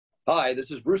Hi,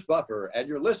 this is Bruce Buffer, and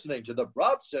you're listening to the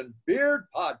Brats and Beard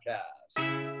Podcast.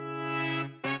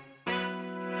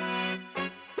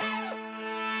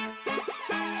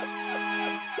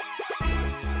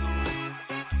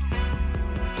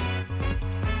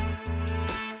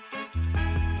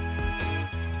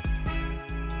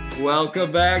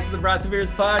 Welcome back to the Brats and Beers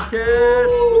Podcast.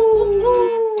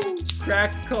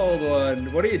 Crack a cold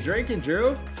one. What are you drinking,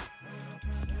 Drew?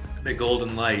 The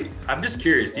Golden Light. I'm just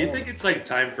curious, do you think it's like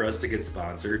time for us to get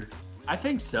sponsored? I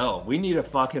think so. We need a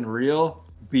fucking real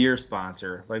beer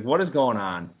sponsor. Like, what is going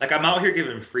on? Like, I'm out here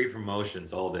giving free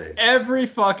promotions all day. Every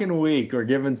fucking week we're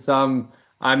giving some,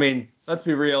 I mean, let's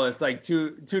be real, it's like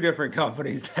two different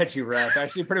companies that you rep.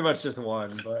 Actually, pretty much just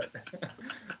one, but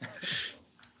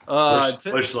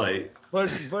Busch Light.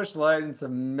 Busch Light and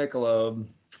some Michelob.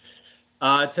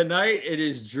 Tonight it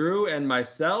is Drew and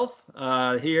myself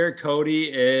here.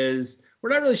 Cody is,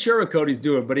 we're not really sure what Cody's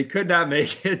doing, but he could not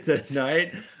make it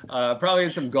tonight. Probably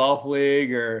in some golf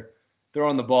league or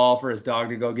throwing the ball for his dog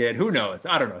to go get. Who knows?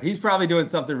 I don't know. He's probably doing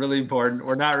something really important.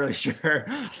 We're not really sure.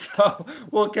 So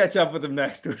we'll catch up with him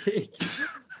next week.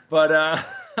 But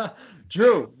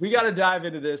Drew, we got to dive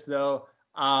into this though.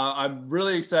 I'm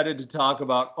really excited to talk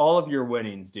about all of your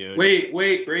winnings, dude. Wait,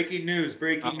 breaking news.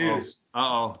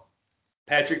 Uh-oh.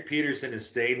 Patrick Peterson is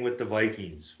staying with the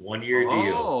Vikings. 1 year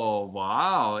deal. Oh,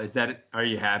 wow. Are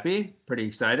you happy? Pretty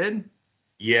excited?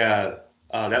 Yeah.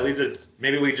 That leads us,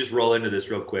 maybe we just roll into this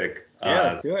real quick. Yeah,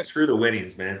 let's do it. Screw the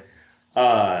winnings, man.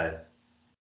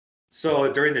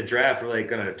 So during the draft, we're like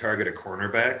going to target a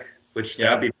cornerback, which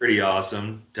that'd be pretty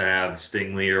awesome to have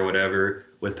Stingley or whatever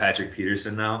with Patrick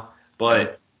Peterson now.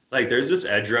 But like, there's this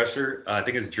edge rusher. I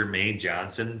think it's Jermaine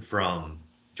Johnson from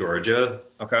Georgia.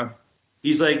 Okay.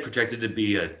 He's like projected to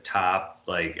be a top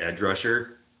like edge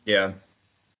rusher. Yeah.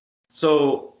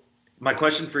 So my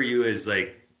question for you is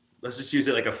like, let's just use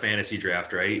it like a fantasy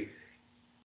draft, right?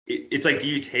 It's like, do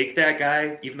you take that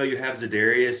guy even though you have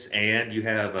Za'Darius and you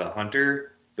have a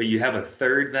Hunter, but you have a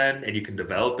third then and you can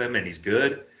develop him and he's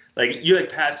good? Like, you like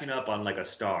passing up on like a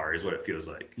star is what it feels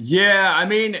like. Yeah, I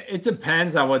mean, it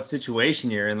depends on what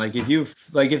situation you're in. Like,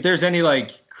 if there's any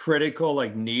like critical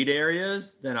like need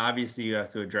areas, then obviously you have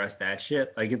to address that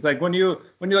shit. Like, it's like when you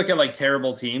look at like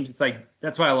terrible teams, it's like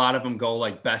that's why a lot of them go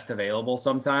like best available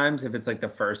sometimes if it's like the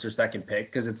first or second pick,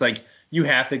 because it's like you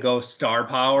have to go star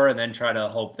power and then try to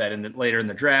hope that later in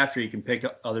the draft or you can pick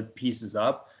other pieces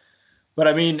up. But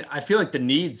I mean, I feel like the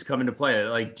needs come into play.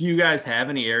 Like, do you guys have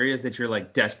any areas that you're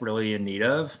like desperately in need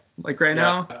of, like right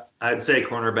now? I'd say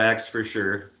cornerbacks for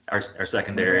sure, our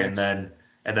secondary, and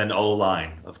then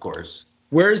O-line, of course.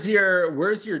 Where's your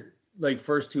like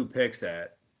first two picks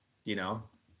at? Do you know?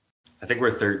 I think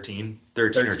we're 13 or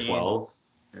 12.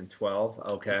 And 12.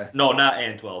 Okay. No, not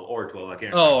and 12 or 12. I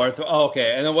can't.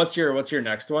 Okay. And then what's your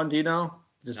next one? Do you know?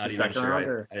 Just not the even second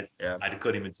sure. round? I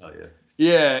couldn't even tell you.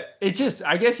 Yeah, it's just,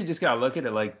 I guess you just got to look at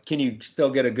it like, can you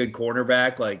still get a good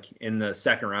cornerback like in the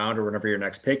second round or whenever your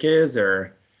next pick is,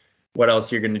 or what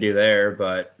else you're going to do there?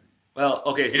 But well,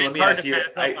 okay, so let me ask you.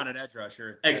 It's hard to pass up on an edge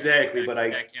rusher. Exactly, but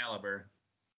that caliber.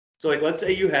 So like, let's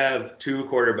say you have two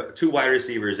wide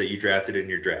receivers that you drafted in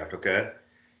your draft, okay,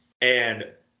 and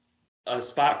a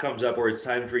spot comes up where it's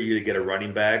time for you to get a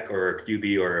running back or a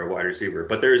QB or a wide receiver,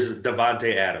 but there's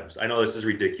Davante Adams. I know this is a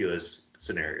ridiculous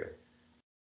scenario.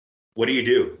 What do you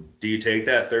do? Do you take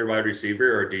that third wide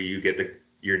receiver or do you get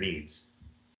your needs?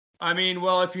 I mean,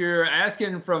 well, if you're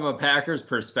asking from a Packers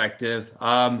perspective,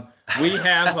 we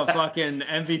have a fucking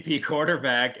MVP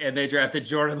quarterback and they drafted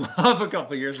Jordan Love a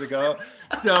couple years ago.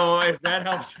 So if that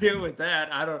helps you with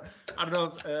that, I don't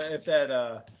know if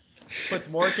that puts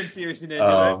more confusion into it.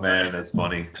 Oh man, that's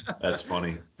funny. That's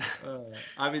funny.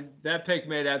 I mean, that pick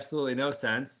made absolutely no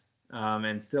sense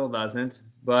and still doesn't.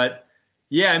 But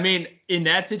yeah, I mean, in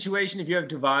that situation, if you have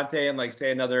Davante and like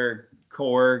say another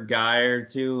core guy or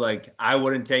two, like I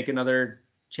wouldn't take another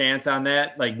chance on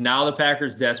that. Like now the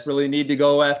Packers desperately need to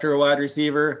go after a wide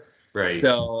receiver. Right.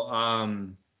 So,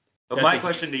 but my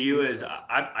question to you is,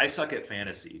 I suck at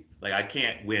fantasy. Like I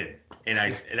can't win,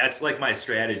 and that's like my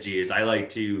strategy is I like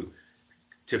to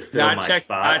fill my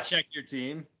spots. Not check your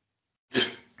team.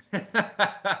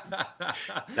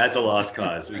 That's a lost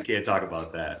cause. We can't talk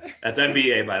about that. That's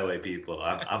NBA, by the way, people.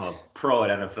 I'm a pro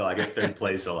at NFL. I get third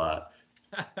place a lot.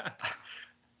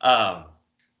 But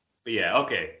yeah,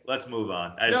 okay. Let's move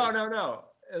on. No.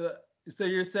 So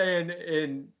you're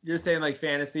saying like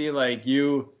fantasy, like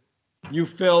you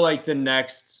feel like the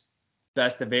next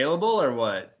best available or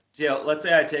what? Yeah, let's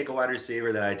say I take a wide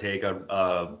receiver, then I take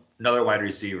another wide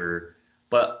receiver,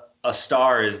 but a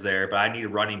star is there, but I need a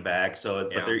running back. So,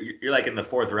 but you're like in the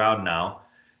fourth round now.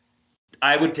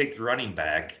 I would take the running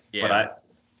back, Yeah.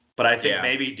 but I think Yeah.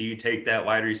 maybe do you take that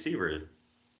wide receiver?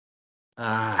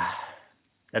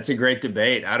 That's a great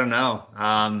debate. I don't know.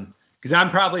 Because I'm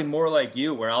probably more like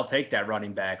you, where I'll take that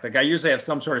running back. Like I usually have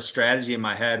some sort of strategy in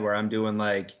my head where I'm doing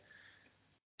like,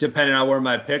 depending on where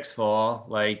my picks fall,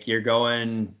 like you're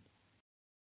going.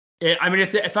 I mean,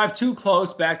 if I have two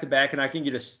close back to back and I can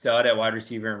get a stud at wide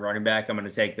receiver and running back, I'm going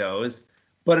to take those.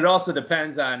 But it also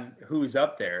depends on who's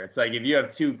up there. It's like if you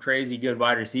have two crazy good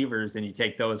wide receivers and you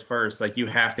take those first, like you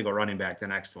have to go running back the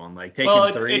next one. Like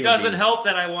taking three. It doesn't help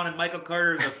that I wanted Michael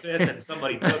Carter in the 5th and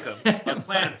somebody took him. I was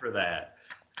planning for that.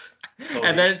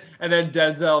 And then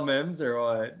Denzel Mims or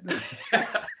what?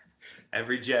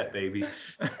 Every Jet, baby.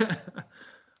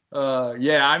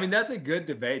 Yeah, I mean that's a good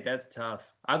debate. That's tough.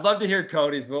 I'd love to hear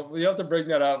Cody's, but we have to bring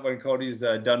that up when Cody's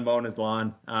done mowing his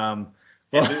lawn.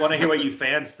 Well, we want to hear what you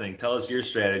fans think. Tell us your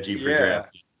strategy for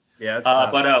drafting. Yeah, it's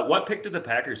tough. But what pick did the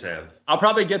Packers have? I'll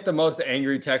probably get the most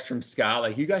angry text from Scott,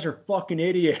 like, you guys are fucking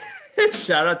idiots.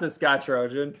 Shout out to Scott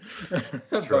Trojan.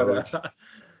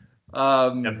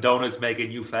 Them donuts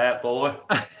making you fat, boy.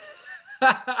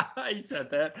 He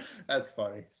said that. That's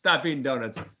funny. Stop eating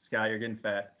donuts, Scott. You're getting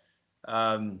fat.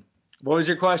 What was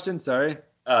your question? Sorry.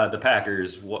 The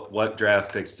Packers. What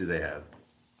draft picks do they have?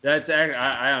 That's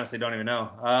I honestly don't even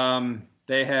know.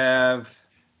 They have.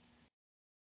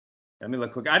 Let me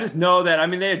look quick. I just know that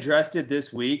they addressed it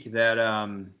this week that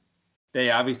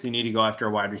they obviously need to go after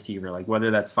a wide receiver, like whether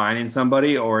that's finding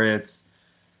somebody or it's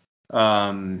they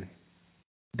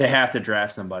have to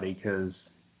draft somebody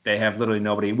because they have literally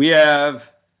nobody. We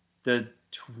have the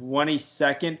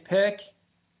 22nd pick,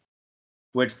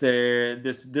 which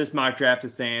this mock draft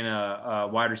is saying a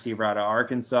wide receiver out of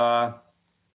Arkansas.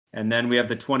 And then we have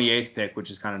the 28th pick,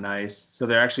 which is kind of nice. So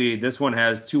this one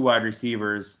has two wide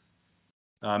receivers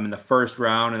in the first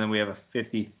round, and then we have a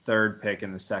 53rd pick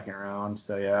in the second round.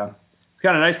 So yeah, it's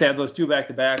kind of nice to have those two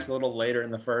back-to-backs a little later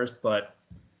in the first, but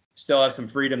still have some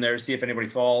freedom there to see if anybody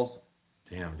falls.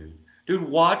 Damn, dude,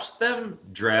 watch them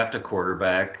draft a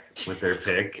quarterback with their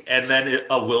pick, and then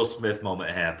a Will Smith moment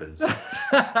happens.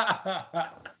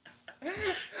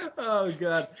 Oh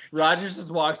god, Rodgers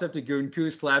just walks up to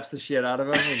Gunku, slaps the shit out of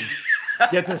him,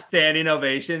 and gets a standing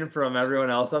ovation from everyone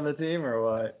else on the team, or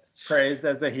what? Praised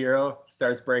as a hero,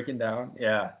 starts breaking down.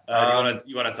 Yeah.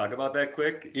 You want to talk about that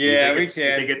quick? Yeah, we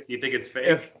can. Do you think it's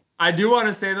fake? I do want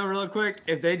to say though, real quick,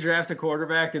 if they draft a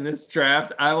quarterback in this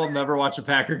draft, I will never watch a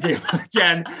Packer game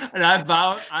again, and I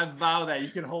vow that. You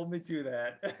can hold me to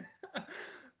that.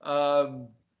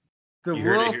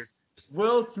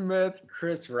 Will Smith,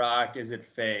 Chris Rock, is it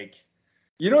fake?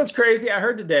 You know what's crazy? I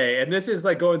heard today, and this is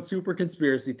like going super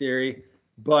conspiracy theory,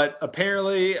 but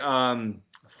apparently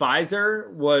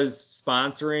Pfizer was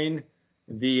sponsoring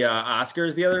the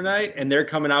Oscars the other night, and they're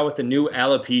coming out with a new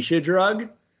alopecia drug,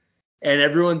 and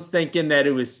everyone's thinking that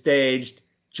it was staged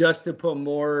just to put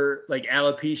more like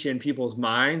alopecia in people's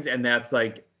minds, and that's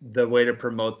like the way to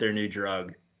promote their new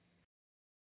drug.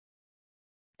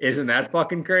 Isn't that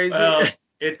fucking crazy? Well,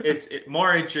 it's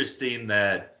more interesting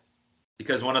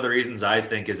because one of the reasons I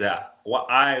think is that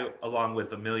I, along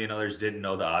with a million others, didn't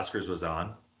know the Oscars was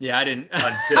on. Yeah, I didn't.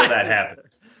 Until that happened.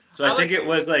 So I think it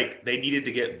was like they needed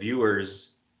to get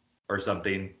viewers or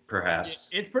something, perhaps.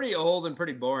 It's pretty old and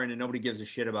pretty boring, and nobody gives a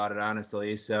shit about it,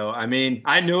 honestly. So, I mean,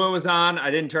 I knew it was on.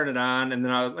 I didn't turn it on, and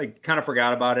then I like kind of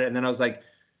forgot about it. And then I was like,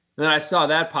 then I saw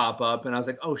that pop up, and I was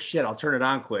like, oh shit, I'll turn it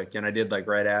on quick. And I did like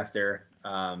right after.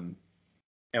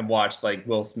 And watched like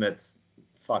Will Smith's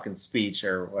fucking speech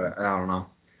or what, I don't know.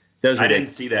 I didn't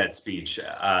see that speech,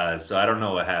 so I don't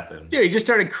know what happened. Dude, he just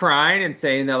started crying and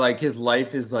saying that like his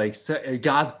life is like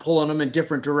God's pulling him in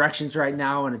different directions right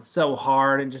now, and it's so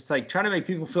hard, and just like trying to make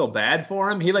people feel bad for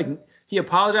him. He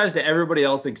apologized to everybody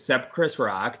else except Chris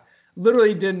Rock.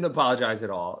 Literally didn't apologize at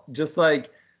all. Just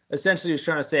like essentially was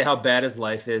trying to say how bad his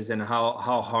life is and how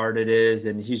hard it is,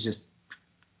 and he's just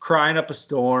crying up a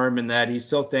storm and that he's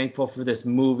so thankful for this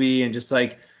movie and just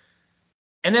like,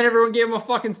 and then everyone gave him a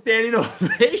fucking standing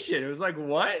ovation. It was like,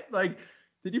 what? Like,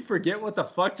 did you forget what the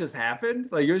fuck just happened?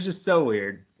 Like, it was just so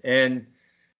weird. And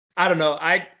I don't know.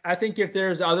 I think if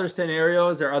there's other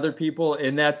scenarios or other people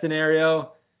in that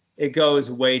scenario, it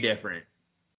goes way different.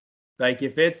 Like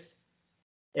if it's,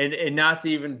 and not to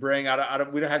even bring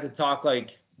out, we don't have to talk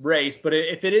like race, but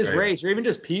if it is race or even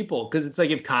just people, because it's like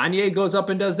if Kanye goes up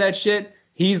and does that shit,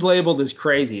 he's labeled as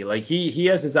crazy. Like he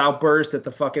has his outburst at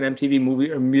the fucking MTV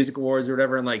movie or music awards or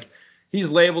whatever. And like, he's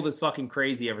labeled as fucking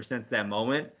crazy ever since that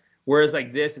moment. Whereas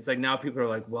like this, it's like now people are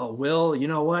like, well, Will, you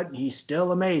know what? He's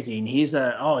still amazing. He's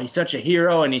such a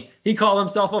hero. And he called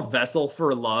himself a vessel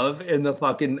for love in the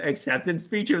fucking acceptance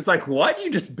speech. It was like, what? You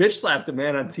just bitch slapped a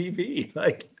man on TV.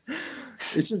 Like,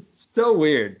 it's just so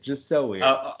weird. Just so weird.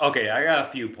 Okay, I got a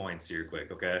few points here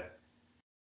quick, okay?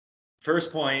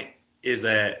 First point is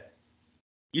that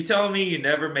you telling me you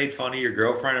never made fun of your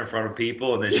girlfriend in front of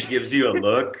people and then she gives you a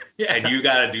look and you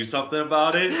got to do something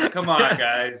about it? Come on,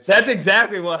 guys. That's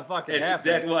exactly what fucking It's happened.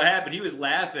 exactly what happened. He was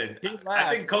laughing. I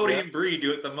think Cody and Bree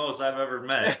do it the most I've ever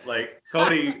met. Like,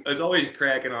 Cody is always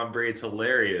cracking on Bree. It's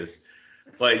hilarious.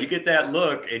 But you get that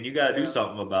look and you got to do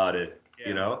something about it,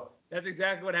 you know? That's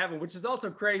exactly what happened, which is also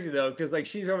crazy, though, because, like,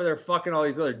 she's over there fucking all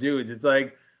these other dudes. It's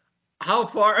like, how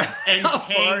far?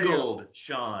 Entangled,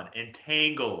 Sean.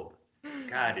 Entangled.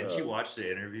 God, didn't you watch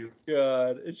the interview?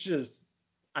 God, it's just,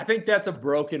 I think that's a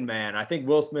broken man. I think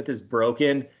Will Smith is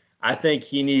broken. I think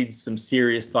he needs some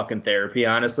serious fucking therapy,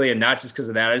 honestly. And not just because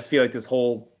of that. I just feel like this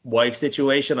whole wife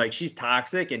situation, like, she's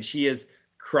toxic and she is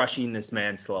crushing this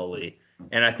man slowly.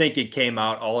 And I think it came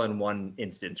out all in one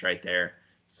instance right there.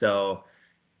 So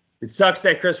it sucks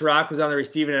that Chris Rock was on the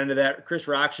receiving end of that. Chris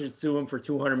Rock should sue him for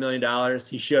 $200 million.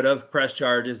 He should have pressed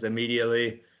charges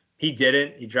immediately. He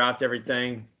didn't. He dropped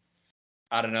everything.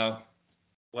 I don't know.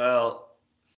 Well,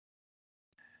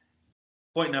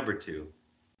 point number 2.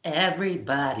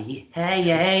 Everybody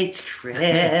hates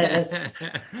Chris.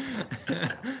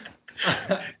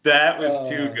 That was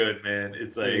too good, man.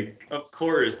 It's like, of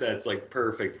course, that's like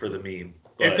perfect for the meme.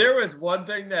 But if there was one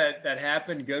thing that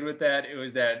happened good with that, it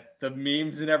was that the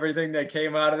memes and everything that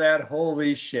came out of that,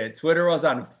 holy shit. Twitter was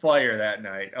on fire that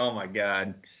night. Oh my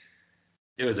God.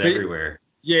 It was everywhere.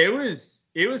 Yeah, it was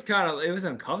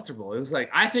uncomfortable. It was like,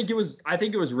 I think it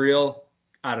was real.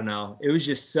 I don't know. It was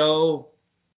just so,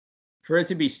 for it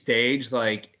to be staged,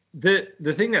 like the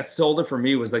thing that sold it for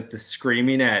me was like the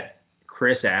screaming at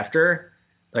Chris after,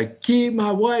 like, keep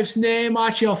my wife's name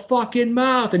out your fucking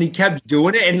mouth. And he kept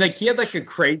doing it. And like, he had like a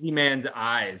crazy man's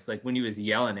eyes, like when he was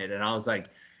yelling it. And I was like,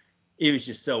 it was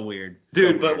just so weird.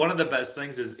 Dude, but one of the best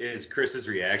things is Chris's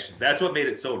reaction. That's what made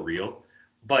it so real.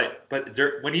 But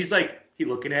when he's like, he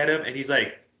looking at him and he's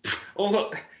like, oh,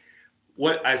 look.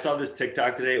 What I saw this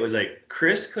TikTok today, it was like,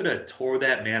 Chris could have tore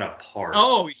that man apart.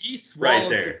 Oh, he swallowed right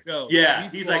there. some jokes. Yeah,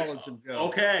 he he's swallowed like, some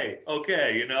jokes.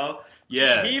 Okay, you know?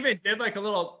 Yeah. He even did like a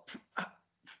little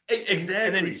exactly.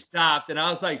 And then he stopped. And I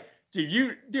was like,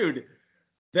 dude,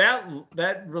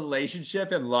 that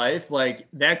relationship in life, like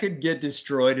that could get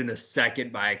destroyed in a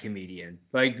second by a comedian.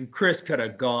 Like Chris could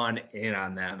have gone in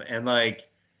on them. And like,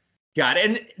 God,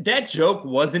 and that joke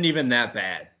wasn't even that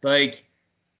bad. Like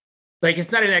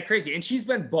it's not even that crazy. And she's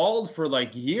been bald for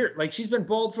like years. Like she's been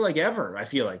bald for like ever, I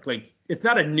feel like. Like it's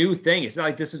not a new thing. It's not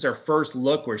like this is her first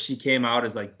look where she came out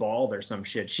as like bald or some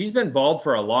shit. She's been bald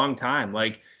for a long time.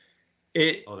 Like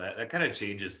it. Oh, that kind of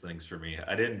changes things for me.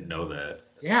 I didn't know that.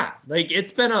 Yeah. Like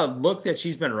it's been a look that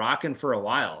she's been rocking for a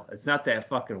while. It's not that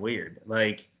fucking weird.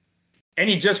 Like, and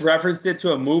he just referenced it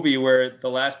to a movie where the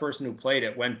last person who played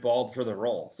it went bald for the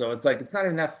role. So it's like, it's not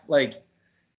even that, like,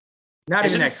 not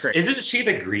even that crazy. Isn't she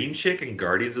the green chick in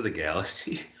Guardians of the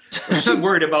Galaxy? What's she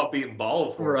worried about being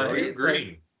bald for? Right? Bro? You're green.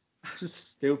 Like,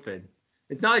 just stupid.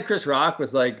 It's not like Chris Rock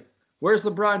was like, where's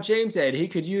LeBron James at? He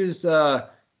could use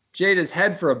Jada's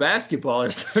head for a basketball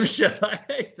or some shit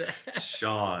like that.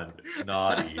 Sean,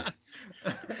 naughty.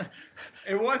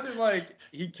 It wasn't like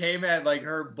he came at like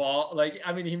her ball. Like,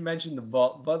 I mean, he mentioned the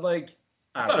ball, but like,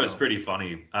 I thought it was pretty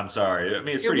funny. I'm sorry. I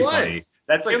mean, it's pretty funny.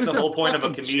 That's like the whole point of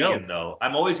a comedian, joke. though.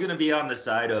 I'm always going to be on the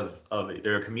side of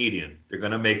they're a comedian. They're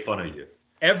going to make fun of you.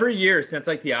 Every year since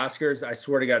like the Oscars, I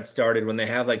swear to God, started when they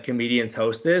have like comedians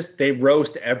host this, they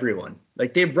roast everyone.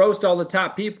 Like they roast all the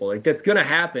top people. Like that's going to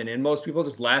happen. And most people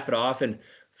just laugh it off and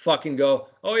fucking go,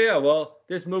 oh yeah, well,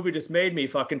 this movie just made me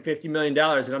fucking $50 million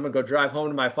and I'm going to go drive home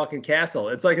to my fucking castle.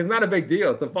 It's like, it's not a big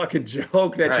deal. It's a fucking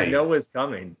joke that you know is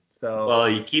coming. So, well,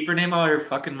 you keep her name out of your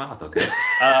fucking mouth, okay?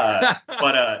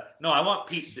 But no, I want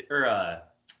Pete or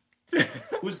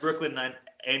who's Brooklyn Nine?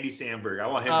 Andy Samberg. I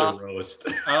want him to roast.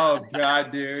 Oh God,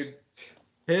 dude.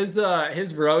 His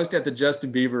roast at the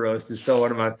Justin Bieber roast is still one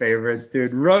of my favorites,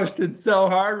 dude. Roasted so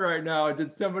hard right now.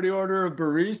 Did somebody order a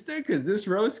barista? Because this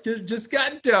roast just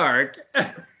got dark.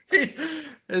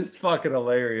 It's fucking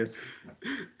hilarious.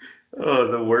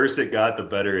 Oh, the worse it got, the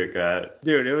better it got.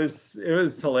 Dude, it was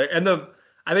hilarious. And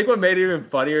I think what made it even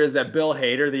funnier is that Bill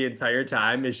Hader the entire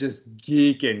time is just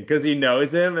geeking because he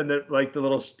knows him and the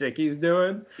little shtick he's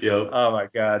doing. Yep. Oh my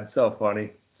God, so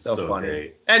funny, so funny.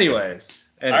 Great. Anyways,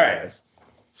 all right.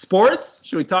 Sports?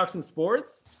 Should we talk some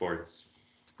sports? Sports.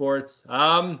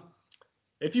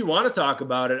 If you want to talk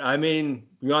about it, I mean,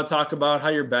 you want to talk about how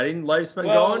your betting life's been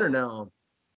going or no?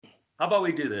 How about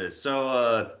we do this?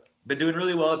 So, been doing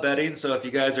really well at betting. So if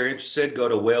you guys are interested, go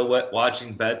to Whale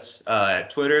Watching Bets at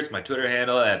Twitter. It's my Twitter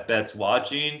handle at Bets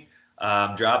Watching.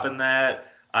 I'm dropping that.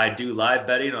 I do live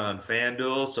betting on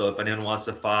FanDuel. So if anyone wants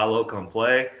to follow, come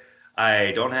play.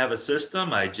 I don't have a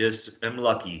system. I just am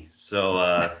lucky.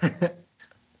 So,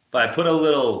 but I put a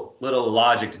little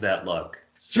logic to that luck.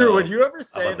 So, Drew, would you ever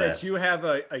say that you have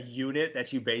a unit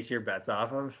that you base your bets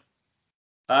off of?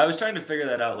 I was trying to figure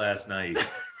that out last night.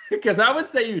 Because I would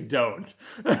say you don't.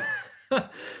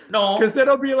 No, because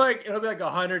it'll be like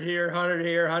 100 here, 100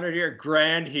 here, 100 here,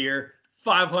 grand here,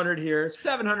 500 here,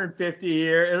 750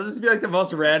 here. It'll just be like the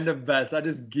most random bets. I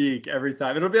just geek every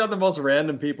time. It'll be on the most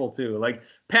random people too. Like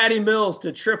Patty Mills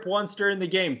to trip once during the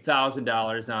game,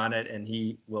 $1,000 on it, and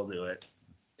he will do it.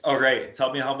 Oh, great.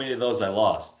 Tell me how many of those I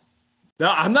lost.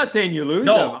 No, I'm not saying you lose.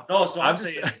 No. So I'm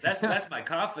just saying that's my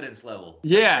confidence level.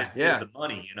 Yeah, is yeah. the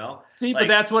money, you know. See, like, but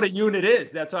that's what a unit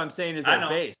is. That's what I'm saying is our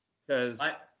base. Because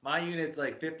my unit's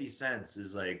like 50 cents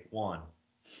is like one.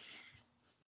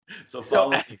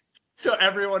 So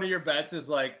every one of your bets is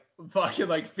like fucking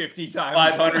like 50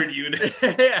 times 500 units.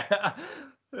 Yeah.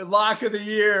 Lock of the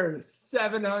year,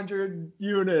 700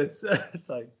 units. It's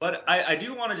like. But I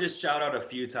do want to just shout out a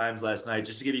few times last night,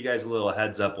 just to give you guys a little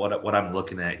heads up what I'm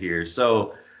looking at here.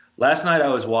 So last night I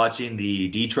was watching the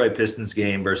Detroit Pistons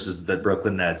game versus the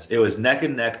Brooklyn Nets. It was neck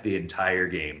and neck the entire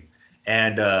game.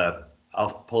 And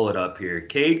I'll pull it up here.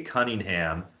 Cade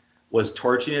Cunningham was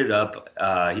torching it up,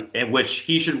 in which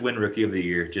he should win Rookie of the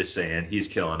Year, just saying. He's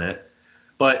killing it.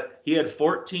 But he had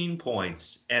 14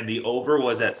 points, and the over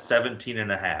was at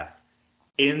 17.5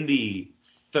 in the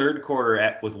third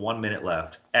quarter with 1 minute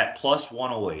left at plus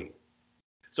 108.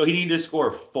 So he needed to score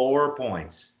 4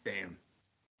 points. Damn.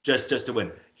 Just to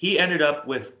win. He ended up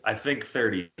with, I think,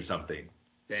 30-something.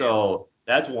 So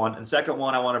that's one. And second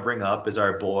one I want to bring up is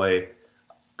our boy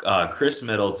Chris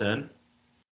Middleton,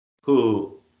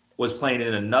 who was playing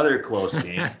in another close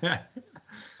game.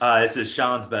 This is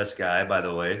Sean's best guy, by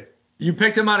the way. You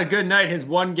picked him on a good night. His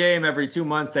one game every 2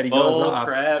 months that he goes off. Oh,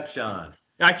 crap, Sean.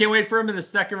 I can't wait for him in the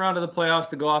second round of the playoffs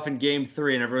to go off in game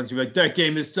 3, and everyone's going to be like, that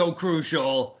game is so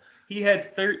crucial. He had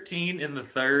 13 in the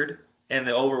third, and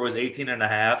the over was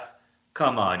 18.5.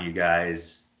 Come on, you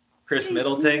guys. Chris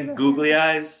Middleton, googly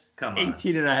eyes. Come on.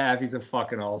 18.5. He's a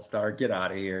fucking all-star. Get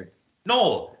out of here.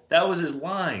 No, that was his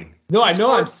line. No, I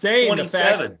know. I'm saying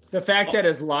 27. the fact that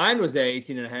his line was at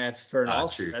 18.5 for an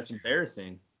all-star. True. That's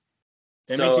embarrassing.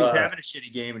 That means he was having a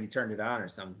shitty game and he turned it on or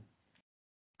something.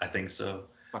 I think so.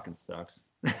 Fucking sucks.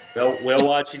 Whale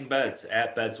Watching Bets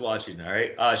at Bets Watching. All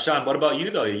right. Sean, what about you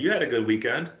though? You had a good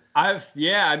weekend. I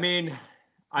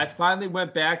finally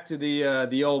went back to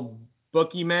the old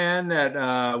bookie man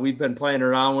that we've been playing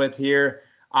around with here.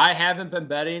 I haven't been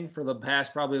betting for the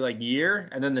past probably like year,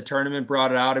 and then the tournament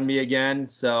brought it out in me again.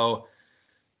 So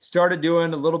started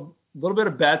doing a little bit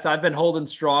of bets. I've been holding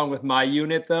strong with my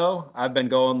unit though. I've been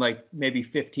going like maybe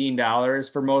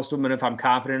 $15 for most of them, and if I'm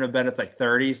confident of bet, it's like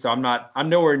 30. So I'm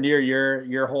nowhere near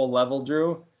your whole level,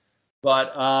 Drew.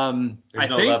 But there's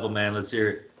no level, man. Let's hear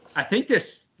it. I think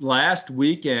this last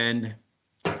weekend,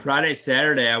 Friday,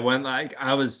 Saturday, I went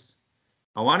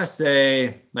I want to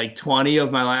say like 20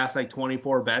 of my last like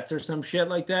 24 bets or some shit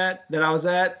like that I was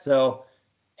at. So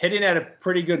hitting at a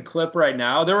pretty good clip right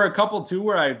now. There were a couple too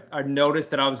where I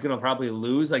noticed that I was going to probably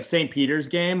lose, like St. Peter's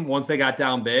game. Once they got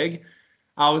down big,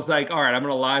 I was like, all right, I'm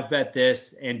going to live bet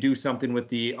this and do something with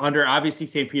the under. Obviously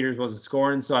St. Peter's wasn't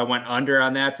scoring, so I went under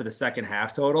on that for the second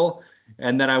half total.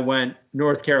 And then I went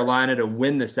North Carolina to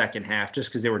win the second half just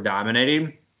because they were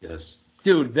dominating. Yes.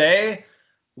 Dude, they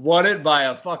won it by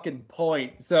a fucking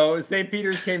point. So St.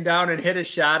 Peter's came down and hit a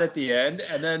shot at the end,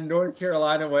 and then North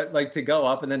Carolina went like to go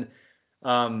up, and then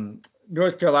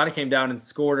North Carolina came down and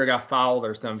scored or got fouled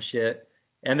or some shit,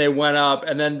 and they went up,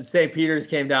 and then St. Peter's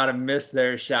came down and missed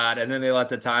their shot, and then they let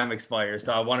the time expire.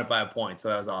 So I won it by a point. So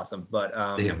that was awesome. But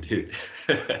damn, dude.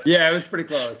 Yeah, it was pretty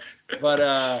close.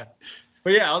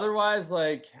 But yeah, otherwise,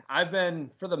 like I've been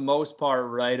for the most part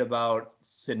right about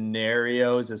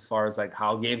scenarios as far as like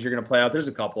how games are going to play out. There's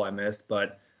a couple I missed,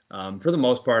 but for the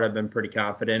most part, I've been pretty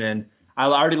confident. And I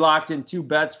already locked in 2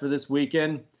 bets for this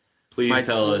weekend. Please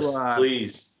tell us,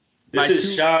 please. This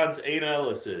is Sean's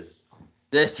analysis.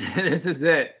 This is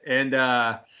it. And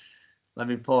let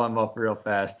me pull them up real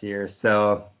fast here.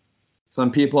 So some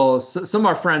of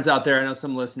our friends out there, I know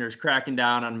some listeners cracking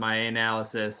down on my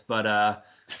analysis, but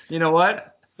you know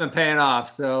what? It's been paying off.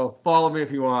 So follow me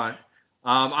if you want.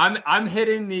 I'm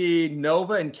hitting the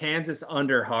Nova and Kansas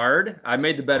under hard. I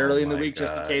made the bet early in the week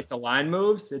just in case the line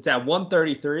moves. It's at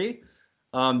 133.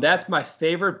 That's my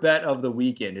favorite bet of the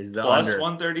weekend is the Plus under.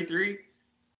 133?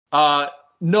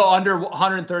 No, under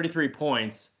 133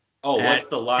 points. Oh, what's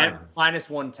the line? Minus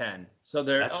 110. So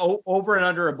they're over and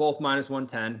under are both minus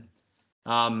 110.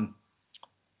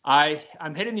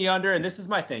 I'm hitting the under, and this is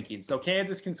my thinking. So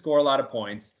Kansas can score a lot of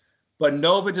points, but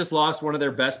Nova just lost one of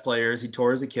their best players. He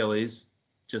tore his Achilles,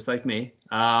 just like me.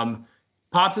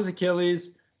 Pops his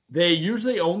Achilles. They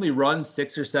usually only run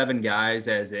 6 or 7 guys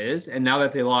as is, and now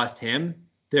that they lost him,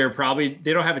 they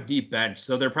don't have a deep bench,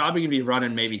 so they're probably going to be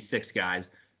running maybe 6 guys.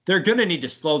 They're going to need to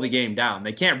slow the game down.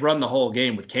 They can't run the whole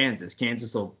game with Kansas.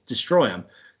 Kansas will destroy them.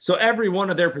 So every one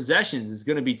of their possessions is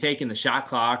going to be taking the shot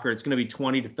clock, or it's going to be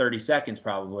 20 to 30 seconds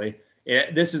probably.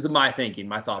 This is my thinking,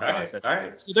 my thought process. All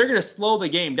right. So they're going to slow the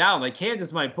game down. Like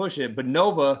Kansas might push it, but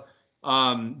Nova,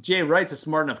 Jay Wright's a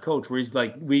smart enough coach where he's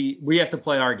like, we have to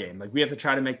play our game. Like we have to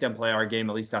try to make them play our game,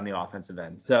 at least on the offensive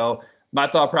end. So my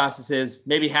thought process is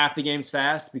maybe half the game's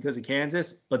fast because of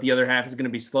Kansas, but the other half is going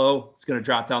to be slow. It's going to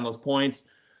drop down those points.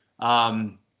 I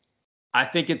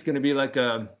think it's going to be like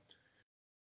a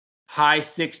high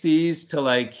 60s to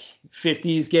like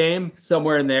 50s game,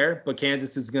 somewhere in there. But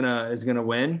Kansas is gonna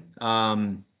win,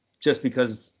 just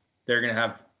because they're gonna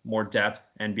have more depth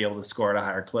and be able to score at a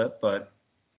higher clip. But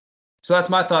so that's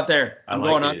my thought there. I'm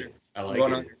going under. I like it.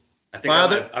 Under. I think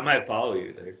I might follow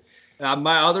you there.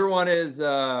 My other one is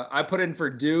I put in for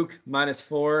Duke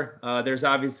 -4. There's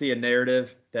obviously a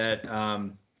narrative that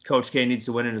Coach K needs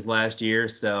to win in his last year,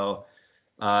 so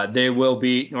they will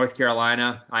beat North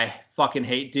Carolina. I fucking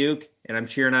hate Duke, and I'm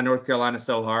cheering on North Carolina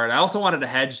so hard. I also wanted to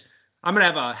hedge. I'm going to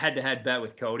have a head-to-head bet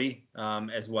with Cody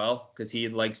as well, because he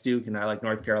likes Duke and I like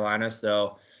North Carolina.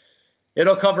 So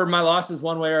it'll cover my losses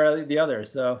one way or the other,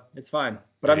 so it's fine.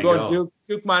 But I'm going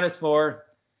Duke -4.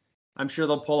 I'm sure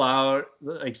they'll pull out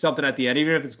like something at the end.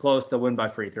 Even if it's close, they'll win by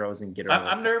free throws and get it.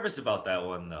 I'm nervous about that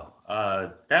one, though.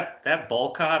 That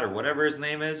Balcott or whatever his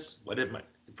name is,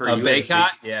 for UNC?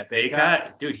 Baycott? Yeah,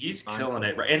 Baycott. Dude, he's killing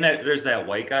it. Right? And there's that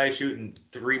white guy shooting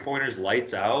 3-pointers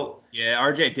lights out. Yeah,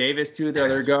 RJ Davis, too, the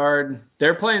other guard.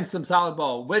 They're playing some solid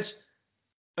ball, which,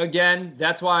 again,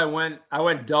 that's why I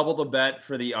went double the bet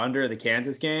for the under the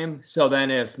Kansas game. So then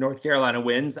if North Carolina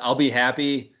wins, I'll be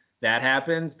happy that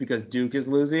happens because Duke is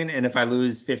losing. And if I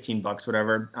lose $15,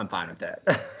 whatever, I'm fine with that.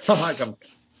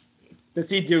 To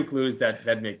see Duke lose,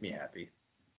 that'd make me happy.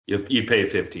 You pay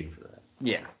 15 for that.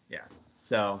 Yeah.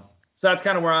 So that's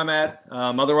kind of where I'm at.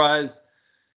 Otherwise,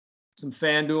 some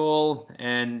FanDuel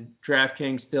and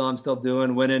DraftKings I'm still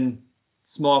winning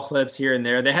small clips here and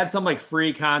there. They had some like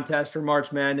free contest for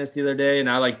March Madness the other day, and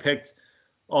I like picked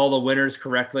all the winners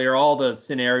correctly or all the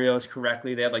scenarios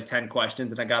correctly. They had like 10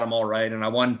 questions, and I got them all right, and I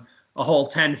won a whole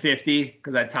 1050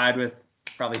 because I tied with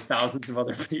probably thousands of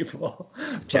other people.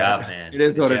 Job, man. It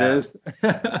is what it is.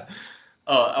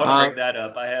 Oh, I want to bring that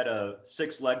up. I had a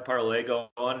 6-leg parlay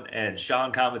going, and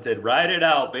Sean commented, "Ride it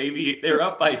out, baby." They're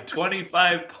up by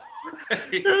 25 points.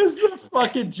 It was the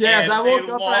fucking jazz. And I woke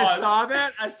up lost. and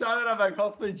I saw that. I'm like,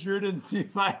 hopefully Drew didn't see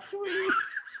my tweet.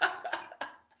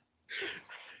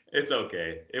 It's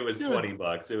okay. It was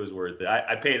 $20. It was worth it.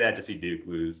 I pay that to see Duke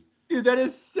lose. Dude, that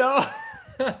is so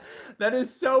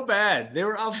bad. They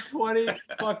were up 20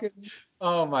 fucking.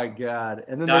 Oh my god!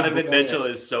 And then Donovan Mitchell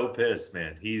is so pissed,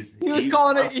 man. He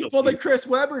pulled the Chris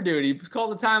Webber dude. He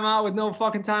called the timeout with no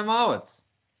fucking timeouts,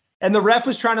 and the ref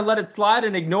was trying to let it slide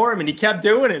and ignore him, and he kept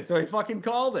doing it, so he fucking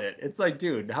called it. It's like,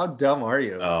 dude, how dumb are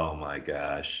you? Oh my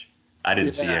gosh, I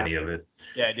didn't see any of it.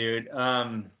 Yeah, dude.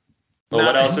 But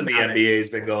what else in the NBA has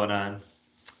been going on?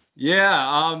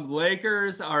 Yeah,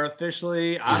 Lakers are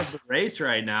officially out of the race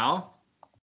right now,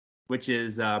 which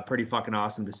is pretty fucking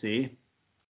awesome to see.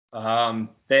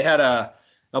 They had a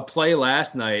play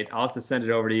last night. I'll have to send it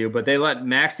over to you, but they let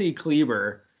Maxi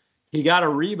Kleber. He got a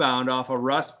rebound off a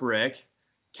Russ brick,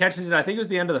 catches it. I think it was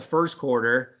the end of the first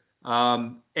quarter,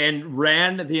 and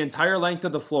ran the entire length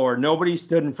of the floor. Nobody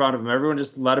stood in front of him. Everyone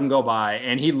just let him go by,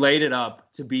 and he laid it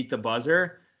up to beat the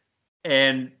buzzer.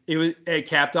 And it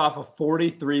capped off a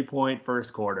 43-point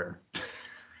first quarter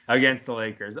against the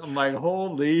Lakers. I'm like,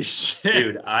 holy shit.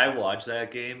 Dude, I watched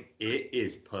that game. It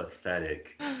is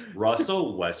pathetic.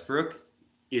 Russell Westbrook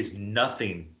is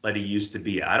nothing like he used to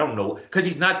be. I don't know, because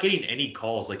he's not getting any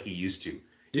calls like he used to.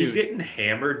 He's getting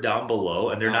hammered down below,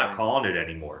 and they're not calling it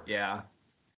anymore. Yeah.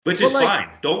 Which is fine.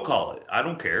 Don't call it. I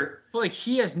don't care. But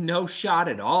he has no shot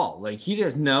at all. Like, he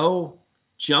has no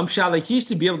jump shot. Like, he used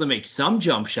to be able to make some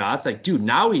jump shots. Like, dude,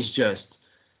 now he's just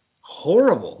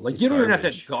horrible. Like, you don't even have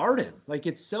to guard him. Like,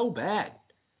 it's so bad.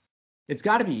 It's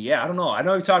got to be, I don't know. I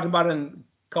know we talked about it a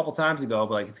couple times ago,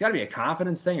 but like, it's got to be a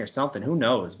confidence thing or something. Who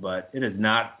knows? But it is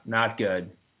not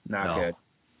good. Not good.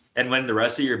 And when the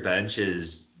rest of your bench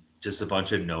is just a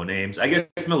bunch of no names, I guess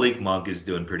Malik Monk is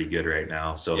doing pretty good right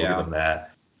now, so we'll give him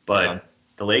that. But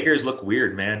the Lakers look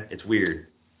weird, man. It's weird.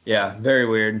 Yeah, very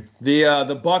weird.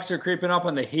 The Bucks are creeping up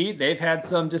on the Heat. They've had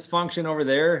some dysfunction over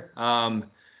there.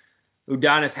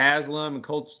 Udonis Haslem and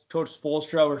Coach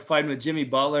Spoelstra were fighting with Jimmy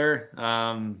Butler.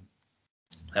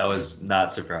 That was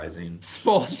not surprising.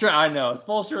 Spoelstra, I know.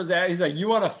 Spoelstra was he's like, "You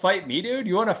want to fight me, dude?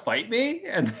 You want to fight me?"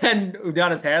 And then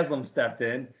Udonis Haslem stepped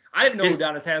in. I didn't know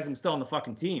Udonis Haslem's still on the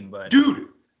fucking team, but dude,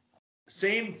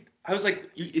 same. I was like,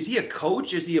 is he a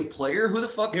coach? Is he a player? Who the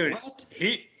fuck? Dude, what?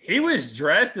 He was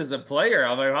dressed as a player.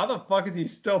 I'm like, how the fuck is he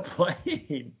still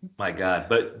playing? My God.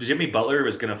 But Jimmy Butler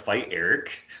was going to fight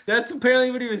Eric. That's apparently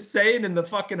what he was saying in the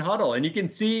fucking huddle. And you can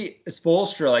see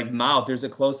Spoelstra, like, mouth. There's a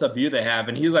close-up view they have.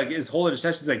 And he, like, is holding his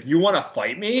chest. He's like, you want to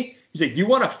fight me? He's like, you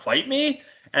want to fight me?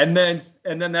 And then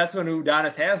that's when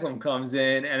Udonis Haslem comes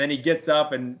in. And then he gets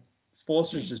up and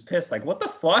Spoelstra's just pissed. Like, what the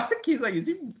fuck? He's like, is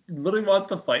he literally wants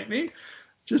to fight me?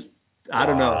 Just, I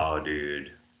don't know. Oh,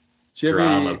 dude. Jimmy,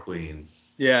 drama queen.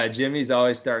 Yeah, Jimmy's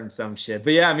always starting some shit.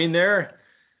 But yeah, I mean,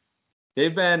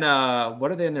 they've been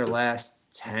what are they in their last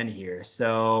 10 here?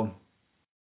 So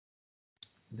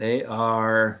they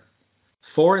are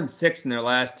 4-6 in their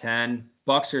last 10.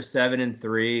 Bucks are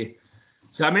 7-3.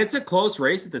 So I mean, it's a close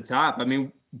race at the top. I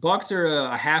mean, Bucks are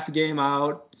a half a game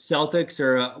out, Celtics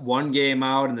are 1 game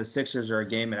out, and the Sixers are a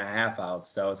game and a half out.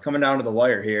 So it's coming down to the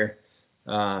wire here.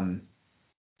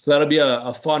 So that'll be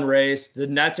a fun race. The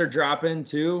Nets are dropping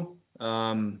too.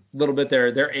 A little bit.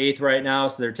 They're 8th right now,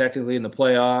 so they're technically in the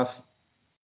playoff.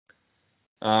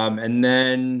 And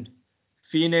then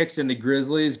Phoenix and the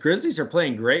Grizzlies. Grizzlies are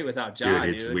playing great without Ja.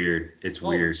 Dude, it's weird. It's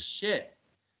Holy weird. Shit.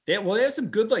 They have some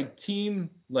good like team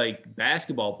like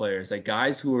basketball players, like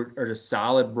guys who are just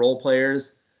solid role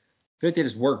players. I feel like they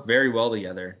just work very well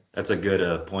together. That's a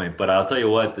good point. But I'll tell you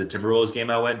what, the Timberwolves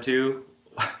game I went to,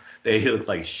 they looked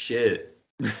like shit.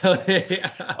 Really?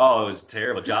 Oh, it was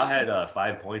terrible. Ja had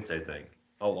 5 points, I think.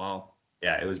 Oh, wow.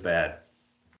 Yeah, it was bad.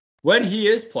 When he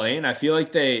is playing, I feel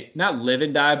like they not live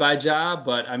and die by Ja,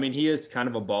 but I mean, he is kind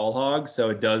of a ball hog, so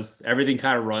everything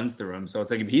kind of runs through him. So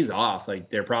it's like if he's off, like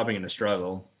they're probably going to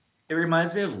struggle. It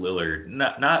reminds me of Lillard.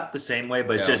 Not the same way,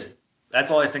 but it's just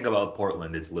that's all I think about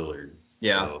Portland. It's Lillard.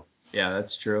 Yeah. So. Yeah,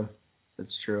 that's true.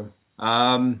 That's true.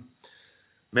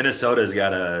 Minnesota's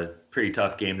got a pretty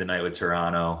tough game tonight with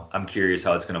Toronto. I'm curious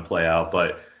how it's going to play out,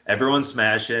 but everyone's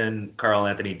smashing Karl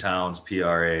Anthony Towns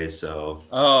PRA. So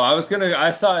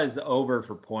I saw his over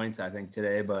for points, I think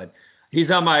today, but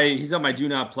he's on my do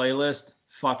not play list.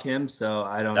 Fuck him. So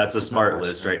I don't. That's a smart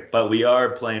list, right? But we are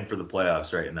playing for the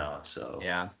playoffs right now. So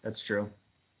yeah, that's true.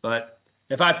 But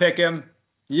if I pick him,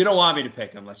 you don't want me to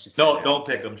pick him. Let's just say don't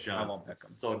pick him, Sean. I won't pick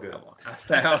him. It's all good.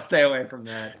 I'll stay away from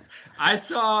that. I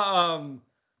saw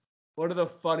one of the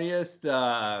funniest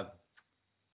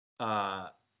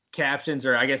captions,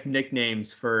 or I guess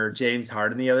nicknames, for James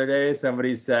Harden the other day.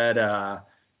 Somebody said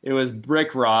it was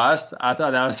Brick Ross. I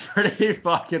thought that was pretty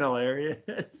fucking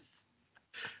hilarious.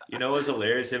 You know, it was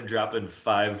hilarious him dropping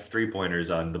 5 3-pointers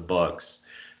on the Bucks.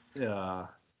 Yeah.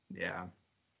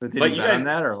 But you guys on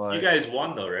that or what? You guys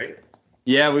won though, right?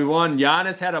 Yeah, we won.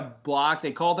 Giannis had a block.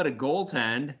 They called it a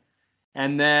goaltend,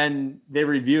 and then they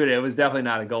reviewed it. It was definitely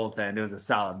not a goaltend. It was a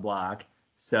solid block.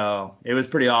 So it was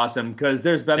pretty awesome because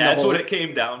there's been That's what it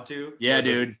came down to. Yeah,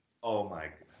 dude. Oh my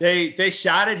God. They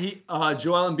shot it.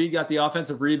 Joel Embiid got the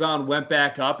offensive rebound, went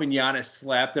back up, and Giannis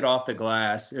slapped it off the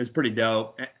glass. It was pretty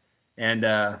dope, and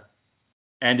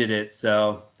ended it.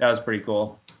 So that was pretty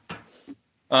cool.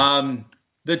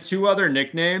 The 2 other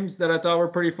nicknames that I thought were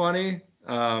pretty funny,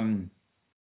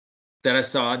 that I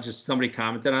saw, just somebody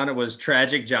commented on it, was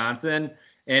Tragic Johnson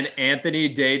and Anthony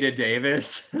Day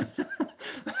Davis.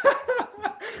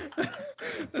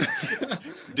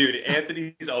 Dude,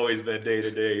 Anthony's always been day to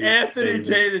day. Anthony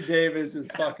Day Davis is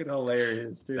fucking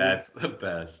hilarious, dude. That's the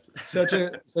best. Such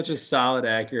a solid,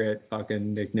 accurate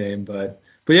fucking nickname, but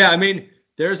yeah, I mean,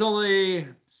 there's only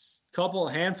a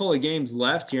handful of games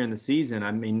left here in the season.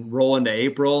 I mean, roll into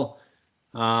April.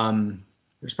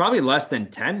 There's probably less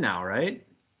than 10 now, right?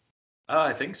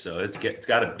 I think so. It's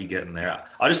got to be getting there.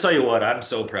 I'll just tell you what. I'm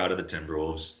so proud of the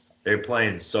Timberwolves. They're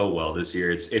playing so well this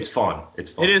year. It's fun. It's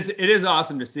fun. It is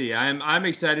awesome to see. I'm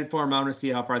excited for them. I want to see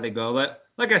how far they go. But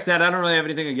like I said, I don't really have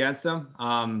anything against them.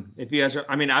 If you guys are,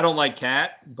 I mean, I don't like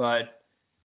Cat, but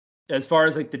as far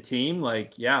as like the team,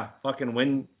 like, yeah, fucking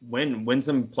win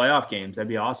some playoff games. That'd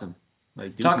be awesome.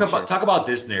 Like, talk about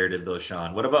this narrative though,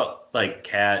 Sean. What about like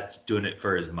Cat doing it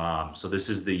for his mom? So this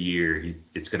is the year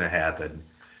it's gonna happen.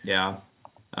 Yeah.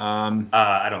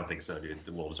 I don't think so, dude.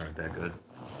 The Wolves aren't that good.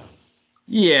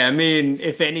 Yeah, I mean,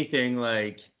 if anything,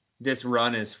 like this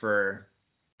run is for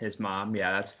his mom.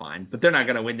 Yeah, that's fine. But they're not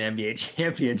gonna win the NBA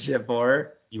championship for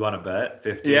her. You want to bet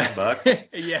 $15?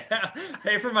 Yeah.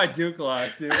 Pay for my Duke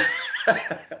loss, dude.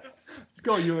 Let's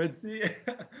go UNC.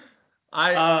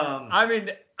 I mean,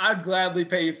 I'd gladly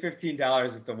pay you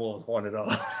 $15 if the Wolves won it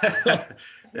all.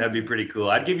 That'd be pretty cool.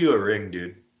 I'd give you a ring,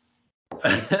 dude.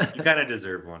 You kind of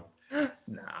deserve one.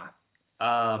 Nah.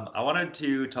 I wanted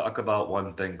to talk about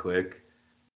one thing quick.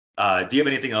 Do you have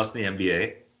anything else in the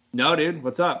NBA? No, dude.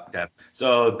 What's up? Okay.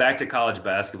 So back to college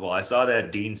basketball. I saw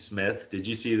that Dean Smith. Did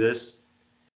you see this?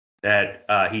 That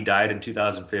he died in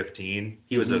 2015.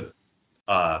 He was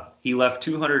he left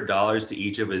 $200 to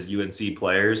each of his UNC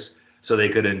players so they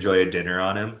could enjoy a dinner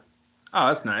on him. Oh,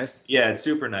 that's nice. Yeah, it's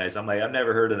super nice. I'm like, I've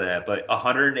never heard of that, but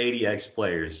 180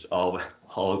 ex-players all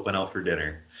went out for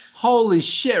dinner. Holy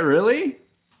shit! Really?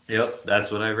 Yep,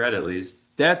 that's what I read at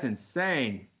least. That's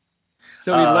insane.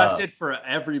 So he left it for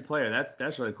every player.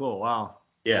 That's really cool. Wow.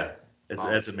 Yeah,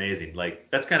 that's amazing. Like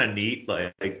that's kind of neat.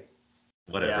 Like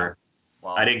whatever. Yeah.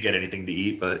 Wow. I didn't get anything to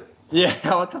eat, but yeah,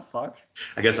 what the fuck?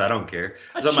 I guess I don't care.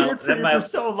 I cheered for you for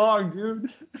so long, dude.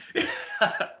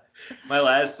 My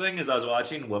last thing is I was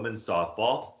watching women's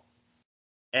softball,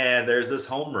 and there's this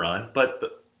home run.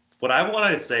 But what I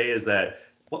want to say is that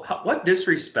what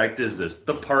disrespect is this?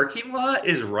 The parking lot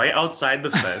is right outside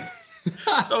the fence.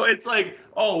 So it's like,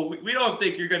 oh, we don't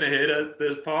think you're going to hit us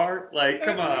this far. Like,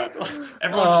 come on.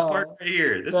 Everyone just park right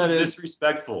here. This is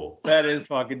disrespectful. That is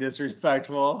fucking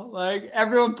disrespectful. Like,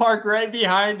 everyone park right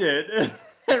behind it.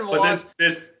 But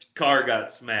this car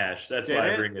got smashed. That's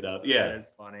why I bring it up. Yeah. That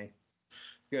is funny.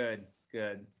 Good.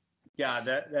 Yeah,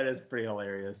 that is pretty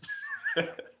hilarious.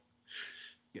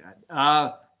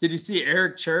 God. Did you see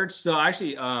Eric Church? So I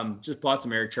actually just bought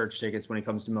some Eric Church tickets when he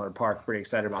comes to Miller Park. Pretty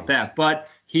excited about that. But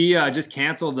he just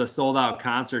canceled the sold-out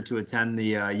concert to attend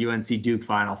the UNC Duke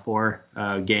Final Four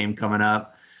game coming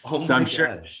up. Oh so my I'm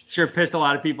gosh. sure pissed a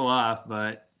lot of people off.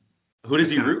 But who does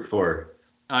he root for?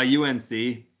 UNC.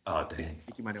 Oh, dang. I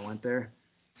think he might have went there.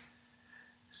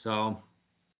 So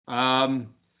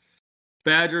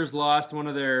Badgers lost one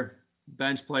of their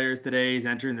bench players today. He's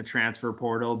entering the transfer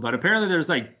portal. But apparently there's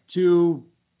like two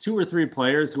or three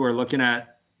players who are looking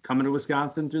at coming to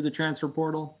Wisconsin through the transfer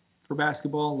portal for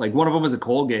basketball. Like one of them was a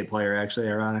Colgate player, actually,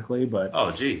 ironically. But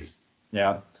oh, geez.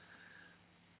 Yeah.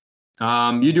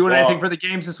 You doing anything for the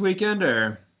games this weekend,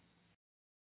 or?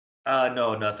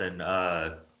 No, nothing.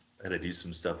 I had to do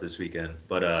some stuff this weekend,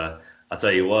 but I'll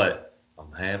tell you what,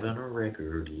 I'm having a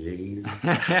record, yeah.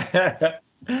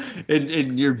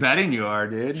 and you're betting you are,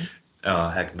 dude. Oh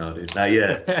heck no, dude, not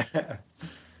yet.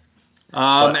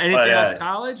 Anything else,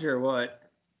 college or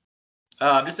what?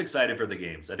 I'm just excited for the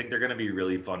games. I think they're going to be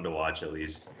really fun to watch. At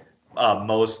least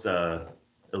most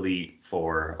Elite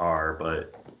Four are,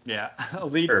 but yeah,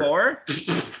 Elite Four.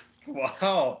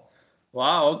 Wow.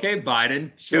 Okay,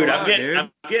 Biden. Dude,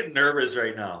 I'm getting nervous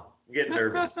right now. I'm getting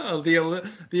nervous.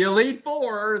 The Elite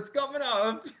Four is coming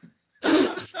up.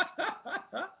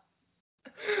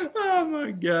 Oh my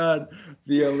God,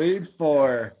 the Elite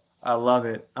Four. I love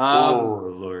it.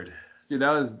 Oh Lord, dude,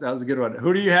 that was a good one.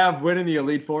 Who do you have winning the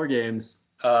Elite Four games?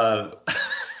 I'm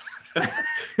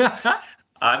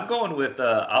going with.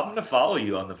 I'm going to follow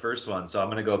you on the first one, so I'm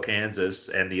going to go Kansas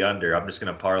and the under. I'm just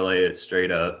going to parlay it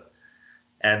straight up,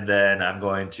 and then I'm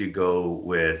going to go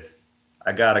with.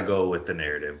 I got to go with the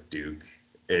narrative, Duke.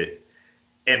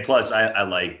 And plus, I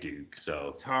like Duke,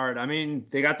 so it's hard. I mean,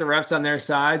 they got the refs on their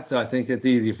side, so I think it's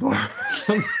easy for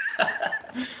them.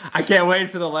 I can't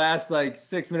wait for the last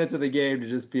 6 minutes of the game to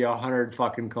just be 100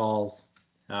 fucking calls.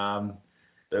 The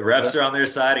refs are on their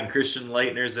side, and Christian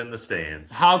Leitner's in the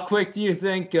stands. How quick do you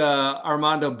think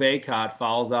Armando Bacot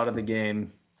fouls out of the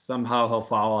game? Somehow he'll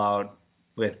foul out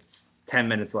with 10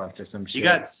 minutes left or some shit. He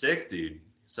got sick, dude.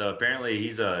 So apparently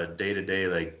he's a day-to-day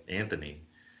like Anthony.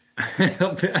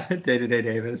 Day-to-day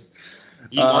Davis.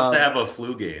 He wants to have a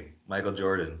flu game, Michael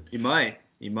Jordan. He might.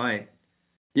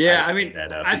 Yeah, I mean,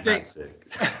 that up. I He's think. Not sick.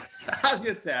 I was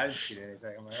gonna say I didn't see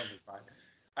anything. I'm like, I'll be fine.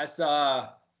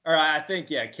 I think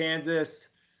Kansas.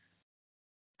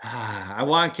 I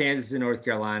want Kansas and North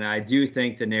Carolina. I do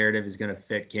think the narrative is going to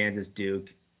fit Kansas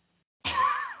Duke.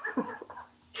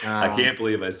 I can't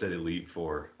believe I said Elite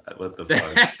Four. What the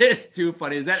fuck? That is too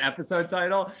funny. Is that episode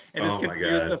title? And it's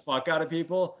confused the fuck out of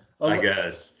people. I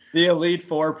guess. The Elite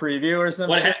Four preview or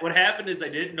something. What happened is I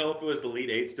didn't know if it was the Elite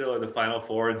Eight still or the Final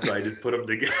Four, and so I just put them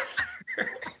together.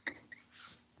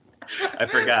 I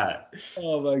forgot.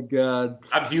 Oh my God.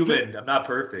 I'm human. I'm not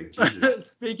perfect.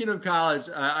 Jesus. Speaking of college,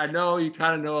 I know you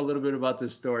kind of know a little bit about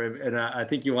this story, and I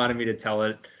think you wanted me to tell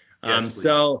it. Yes,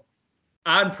 so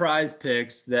on Prize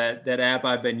Picks, that app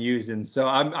I've been using. So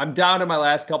I'm down to my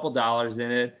last couple dollars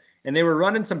in it, and they were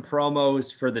running some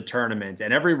promos for the tournament,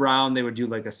 and every round they would do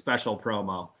like a special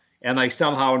promo and like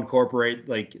somehow incorporate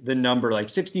like the number like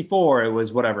 64. It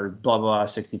was whatever, blah blah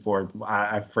 64.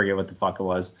 I forget what the fuck it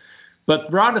was,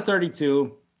 but round of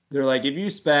 32, they're like, if you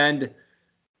spend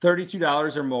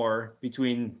 $32 or more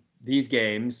between these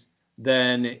games,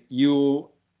 then you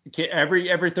every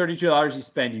 $32 you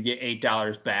spend, you get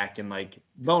 $8 back in like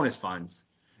bonus funds.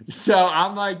 So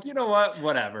I'm like, you know what,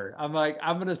 whatever. I'm like,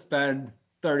 I'm gonna spend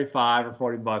 35 or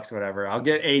 40 bucks, whatever. I'll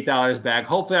get $8 back.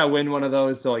 Hopefully I win one of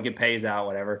those so like it pays out,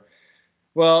 whatever.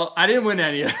 Well, I didn't win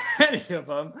any of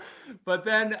them, but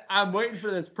then I'm waiting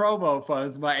for this promo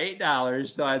funds, my $8,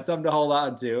 so I had something to hold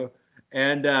on to.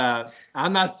 And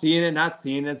I'm not seeing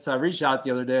it. So I reached out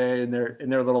the other day in their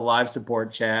little live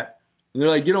support chat. And they're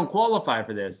like, you don't qualify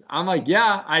for this. I'm like,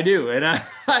 yeah, I do. And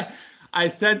I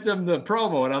sent them the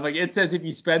promo, and I'm like, it says if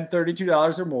you spend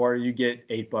 $32 or more, you get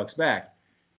 $8 back.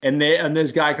 And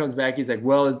this guy comes back. He's like,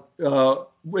 well,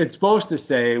 it's supposed to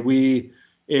say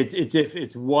it's if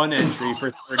it's one entry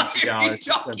for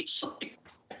 $32.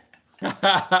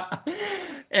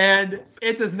 And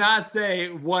it does not say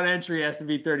one entry has to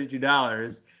be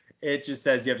 $32. It just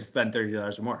says you have to spend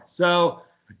 $30 or more. So,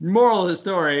 moral of the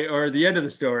story, or the end of the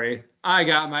story, I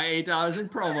got my $8 in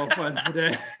promo funds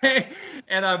today,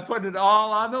 and I'm putting it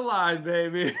all on the line,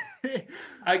 baby.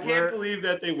 I can't believe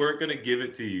that they weren't going to give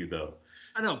it to you, though.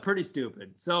 I know, pretty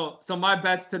stupid. So my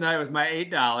bets tonight with my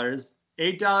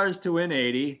 $8 to win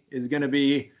 80 is going to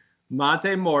be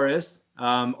Monte Morris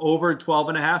over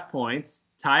 12.5 points,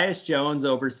 Tyus Jones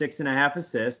over 6.5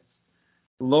 assists,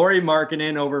 Lauri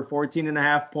Markkanen over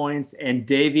 14.5 points, and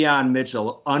Davion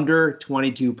Mitchell under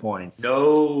 22 points.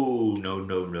 No.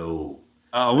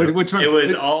 Oh, which one? It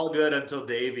was all good until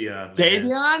Davion.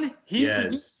 Davion?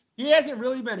 Yes. He hasn't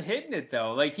really been hitting it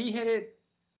though. Like he hit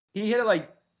it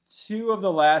like 2 of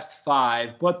the last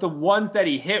 5, but the ones that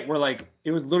he hit were like,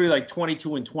 it was literally like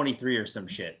 22 and 23 or some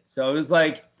shit. So it was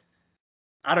like,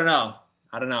 I don't know.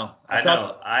 I know.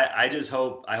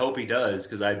 I hope he does,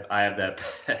 because I have that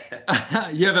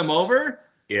bet. You have him over?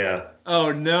 Yeah.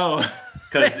 Oh no.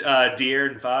 Because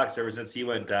De'Aaron Fox, ever since he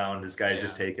went down, this guy's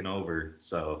just taken over.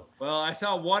 So. Well, I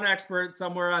saw one expert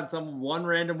somewhere on one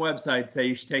random website say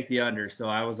you should take the under. So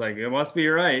I was like, it must be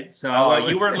right. So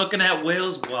you weren't looking at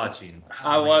Wales watching.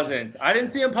 I wasn't. I didn't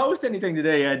see him post anything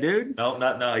today yet, dude.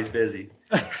 No, he's busy.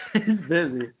 He's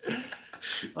busy.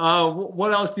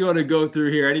 What else do you want to go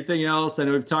through here? Anything else? I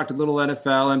know we've talked a little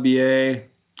NFL, NBA,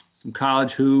 some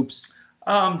college hoops.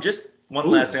 Just one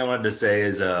last thing I wanted to say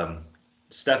is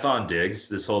Stephon Diggs,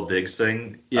 this whole Diggs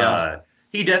thing. Yeah.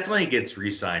 He definitely gets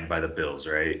re-signed by the Bills,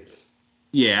 right?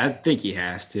 Yeah, I think he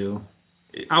has to.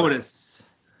 I would have.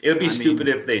 It would be stupid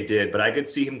if they did, but I could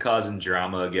see him causing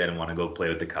drama again and want to go play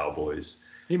with the Cowboys.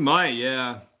 He might,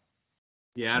 yeah.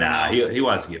 Yeah, I don't know. He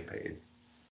wants to get paid.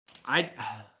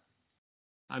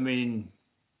 I mean,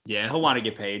 yeah, he'll want to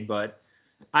get paid, but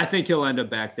I think he'll end up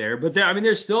back there. But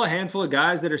there's still a handful of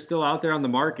guys that are still out there on the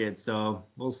market, so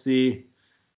we'll see.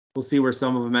 We'll see where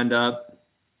some of them end up.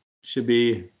 Should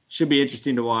be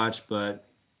interesting to watch, but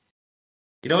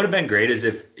you know what would have been great is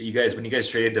if when you guys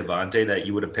traded Devontae, that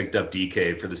you would have picked up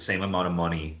DK for the same amount of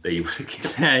money that you would have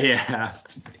given. Yeah.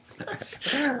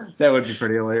 That would be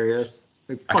pretty hilarious.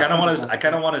 I kind of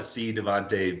want to see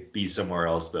Devontae be somewhere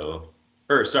else though.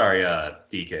 Or sorry,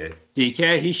 DK.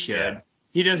 DK, he should. Yeah.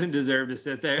 He doesn't deserve to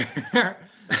sit there.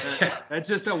 That's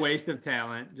just a waste of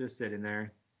talent, just sitting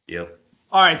there. Yep.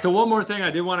 All right, so one more thing I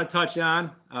did want to touch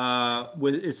on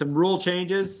is some rule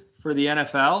changes for the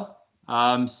NFL.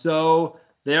 So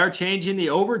they are changing the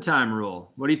overtime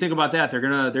rule. What do you think about that? They're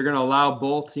gonna allow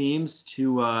both teams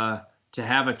to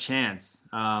have a chance.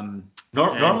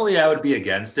 Normally, I would be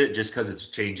against it just because it's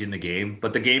changing the game,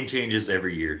 but the game changes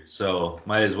every year, so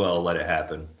might as well let it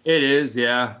happen. It is,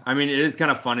 yeah. I mean, it is kind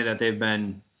of funny that they've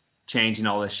been changing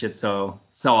all this shit so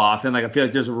often. Like, I feel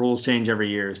like there's a rules change every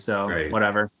year, so right.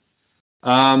 Whatever.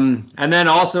 And then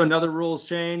also another rules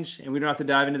change, and we don't have to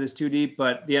dive into this too deep,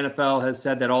 but the NFL has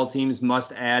said that all teams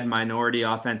must add minority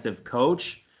offensive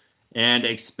coach and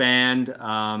expand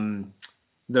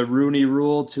the Rooney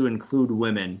Rule to include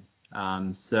women.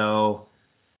 So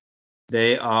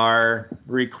they are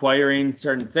requiring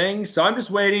certain things. So I'm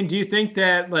just waiting. Do you think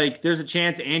that like there's a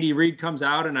chance Andy Reid comes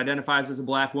out and identifies as a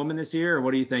black woman this year, or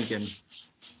what are you thinking?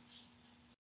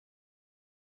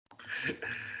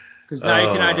 Because now you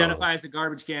can identify as a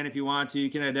garbage can if you want to. You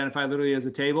can identify literally as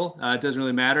a table. It doesn't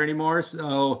really matter anymore.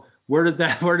 So where does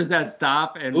that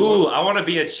stop? And Ooh, I want to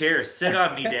be a chair. Sit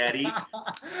on me, Daddy.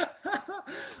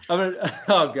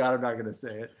 Oh God, I'm not gonna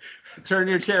say it. Turn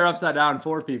your chair upside down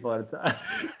 4 people at a time.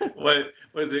 What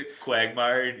was it,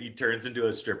 Quagmire? And he turns into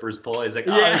a stripper's pole. He's like,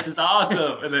 "Oh, Yeah. this is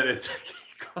awesome!" And then it's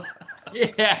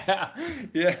Yeah.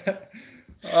 Yeah.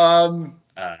 Yeah, I mean, All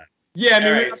we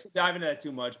don't right. have to dive into that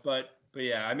too much, but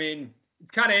yeah, I mean,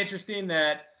 it's kind of interesting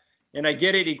that, and I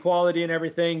get it, equality and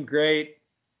everything, great,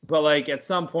 but like at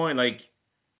some point, like,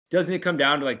 doesn't it come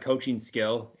down to like coaching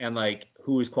skill and like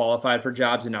who is qualified for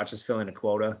jobs and not just filling a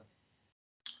quota?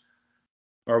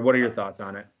 Or what are your thoughts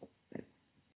on it?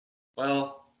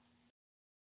 Well,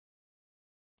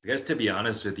 I guess to be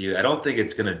honest with you, I don't think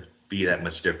it's gonna be that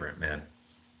much different, man.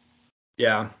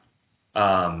 Yeah.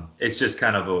 It's just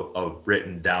kind of a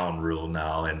written down rule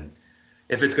now, and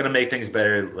if it's gonna make things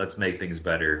better, let's make things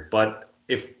better. But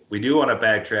if we do want to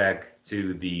backtrack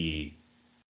to the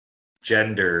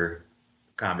gender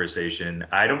conversation,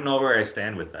 I don't know where I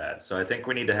stand with that. So I think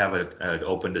we need to have an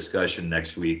open discussion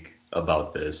next week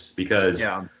about this, because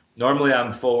normally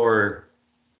I'm for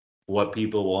what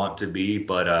people want to be,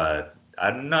 but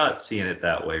I'm not seeing it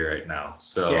that way right now.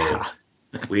 So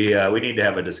we need to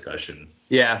have a discussion.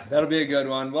 Yeah, that'll be a good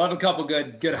one. We'll have a couple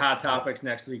good hot topics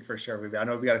next week for sure. I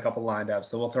know we got a couple lined up,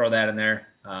 so we'll throw that in there.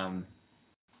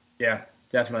 Yeah,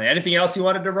 definitely. Anything else you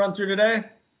wanted to run through today?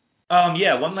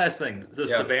 Yeah, one last thing. The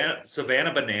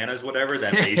Savannah Bananas, whatever,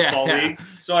 that baseball league.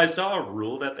 So I saw a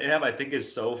rule that they have I think is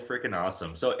so freaking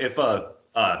awesome. So if a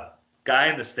guy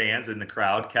in the stands in the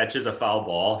crowd catches a foul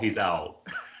ball, he's out.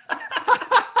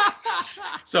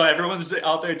 So everyone's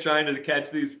out there trying to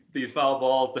catch these foul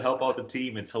balls to help out the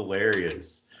team. It's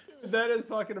hilarious. That is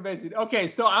fucking amazing. Okay,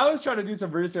 so I was trying to do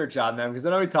some research on them because I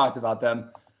know we talked about them.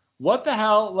 What the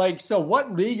hell? Like, so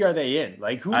what league are they in?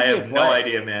 Like, who do I they have play? no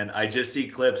idea, man. I just see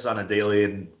clips on a daily,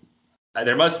 and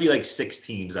there must be like 6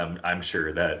 teams, I'm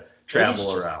sure, that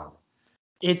travel around.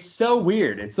 It's so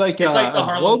weird. It's like the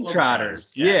Harlem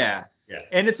Globetrotters. Yeah.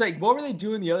 And it's like, what were they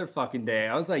doing the other fucking day?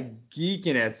 I was like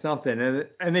geeking at something,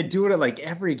 and they do it at like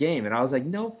every game, and I was like,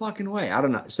 no fucking way. I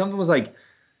don't know. Something was like,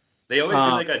 they always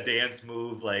do like a dance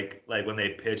move, like when they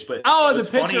pitch. But the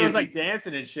pitcher was like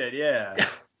dancing and shit. Yeah.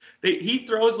 He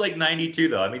throws like 92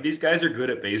 though. I mean, these guys are good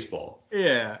at baseball.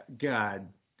 Yeah, God,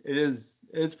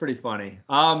 it's pretty funny.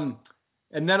 And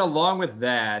then along with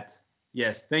that,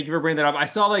 yes, thank you for bringing that up. I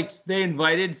saw like they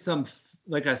invited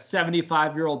like a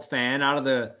 75-year-old fan out of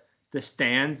the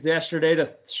stands yesterday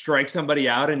to strike somebody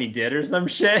out, and he did or some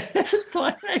shit. It's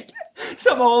like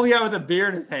some old guy with a beer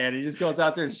in his hand. He just goes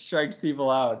out there and strikes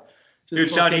people out. Dude,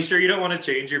 Sean, you sure you don't want to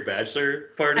change your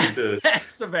bachelor party to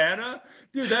Savannah?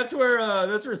 Dude, that's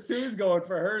where Sue's going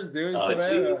for hers, dude. Oh,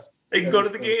 Savannah. They can go to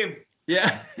the game. Yeah.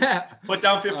 Put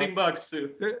down $15,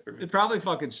 Sue. They probably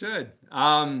fucking should.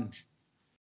 The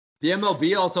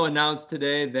MLB also announced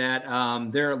today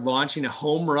that they're launching a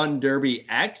Home Run Derby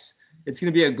X. It's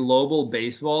going to be a global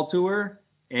baseball tour,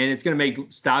 and it's going to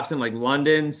make stops in like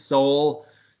London, Seoul,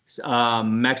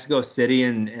 Mexico City,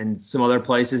 and some other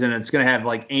places. And it's going to have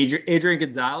like Adrian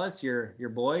Gonzalez, your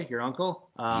boy, your uncle,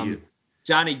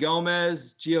 Johnny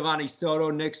Gomez, Giovanni Soto,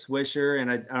 Nick Swisher,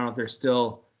 and I don't know if they're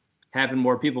still having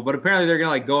more people, but apparently they're going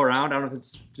to like go around. I don't know if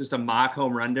it's just a mock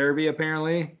home run derby,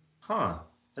 apparently. Huh.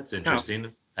 That's interesting. Oh.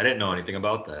 I didn't know anything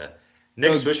about that.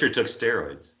 Nick Swisher took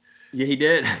steroids. Yeah, he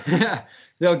did.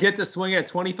 They'll get to swing at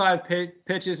 25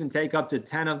 pitches and take up to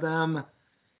 10 of them.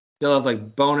 They'll have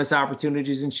like bonus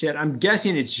opportunities and shit. I'm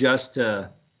guessing it's just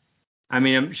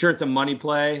I'm sure it's a money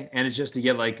play, and it's just to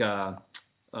get like a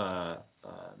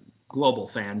global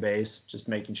fan base, just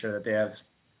making sure that they have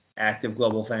active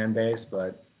global fan base.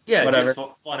 But yeah, whatever.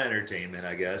 Just fun entertainment,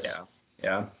 I guess.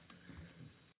 Yeah.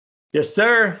 Yes,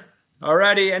 sir.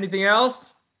 Alrighty. Anything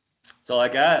else? That's all I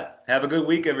got. Have a good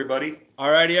week, everybody.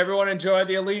 Alrighty, everyone. Enjoy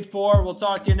the Elite Four. We'll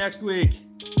talk to you next week.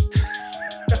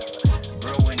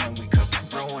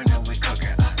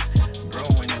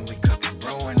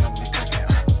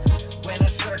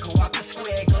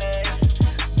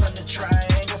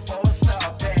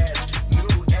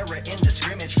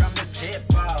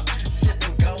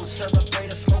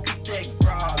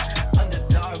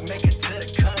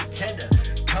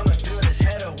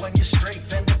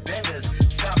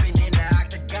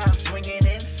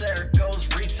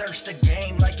 Again.